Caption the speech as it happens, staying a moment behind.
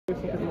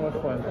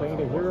much fun playing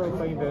the hero,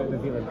 playing the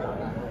villain.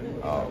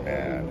 Oh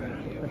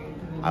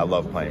man, I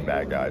love playing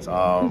bad guys.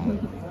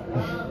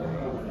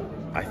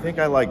 I think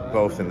I like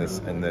both in this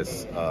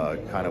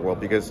kind of world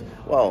because,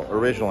 well,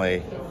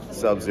 originally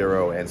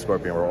Sub-Zero and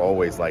Scorpion were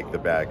always like the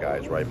bad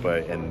guys, right?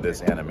 But in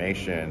this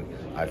animation,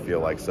 I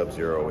feel like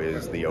Sub-Zero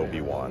is the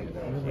Obi-Wan,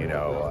 you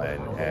know,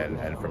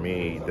 and for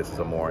me, this is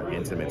a more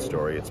intimate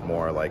story. It's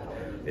more like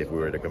if we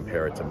were to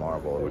compare it to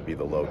Marvel, it would be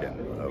the Logan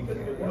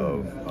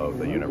of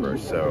the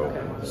universe.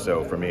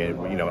 So for me,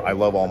 you know, I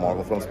love all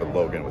Marvel films, but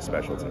Logan was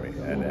special to me,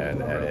 and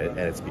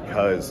it's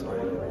because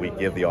we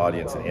give the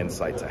audience an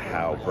insight to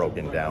how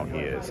broken down he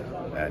is,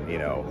 and you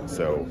know,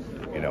 so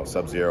you know,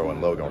 Sub-Zero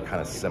and Logan are kind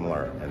of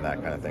similar in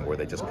that kind of thing, where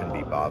they just couldn't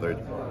be bothered,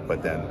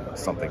 but then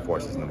something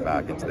forces them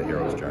back into the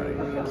hero's journey.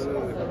 So.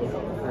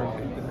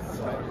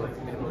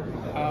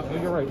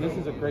 You're right. This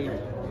is a great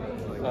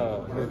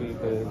movie.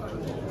 The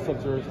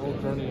Sub-Zero's whole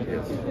journey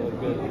is really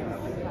good.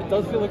 It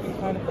does feel like it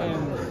kind of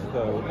ends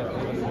though.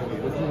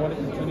 Would you want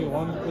to continue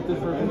on with this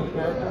version of the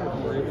character if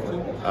you were able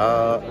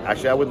to?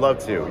 Actually, I would love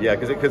to. Yeah,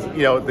 because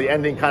you know the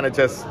ending kind of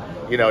just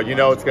you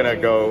know it's gonna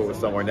go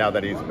somewhere now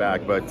that he's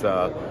back. But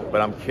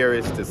I'm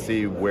curious to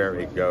see where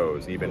it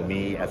goes. Even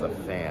me as a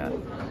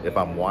fan, if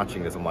I'm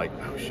watching this, I'm like,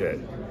 oh shit.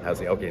 How's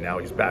he? Okay, now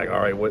he's back. All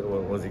right,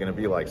 what's he gonna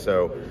be like?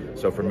 So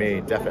for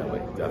me,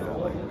 definitely,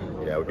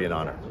 yeah, it would be an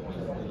honor.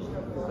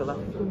 So last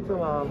thing,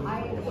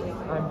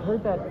 I've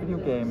heard that video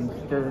games,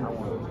 they're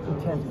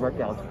intense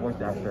workouts for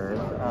voice actors.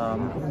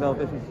 Even though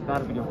this is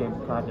not a video game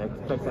project,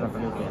 it's based on a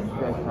video game,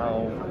 that's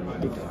how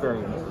the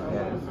experience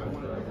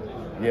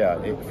is. Yeah,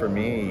 for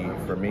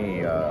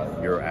me,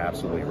 you're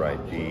absolutely right.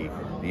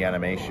 The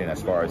animation,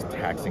 as far as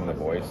taxing the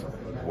voice,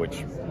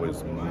 which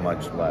was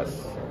much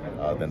less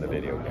than the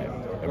video game.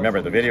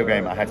 Remember, the video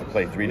game, I had to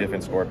play 3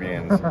 different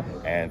Scorpions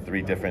and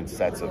 3 different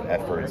sets of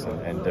efforts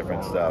and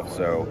different stuff.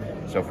 So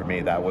for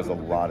me, that was a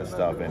lot of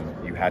stuff,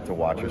 and you had to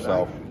watch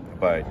yourself.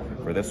 But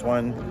for this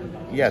one,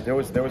 yeah, there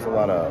was a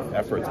lot of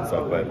efforts and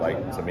stuff. But like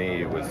to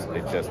me,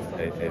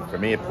 for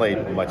me, it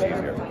played much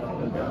easier.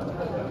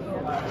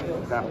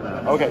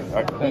 Okay,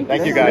 all right.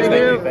 Thank you guys.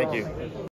 Thank you.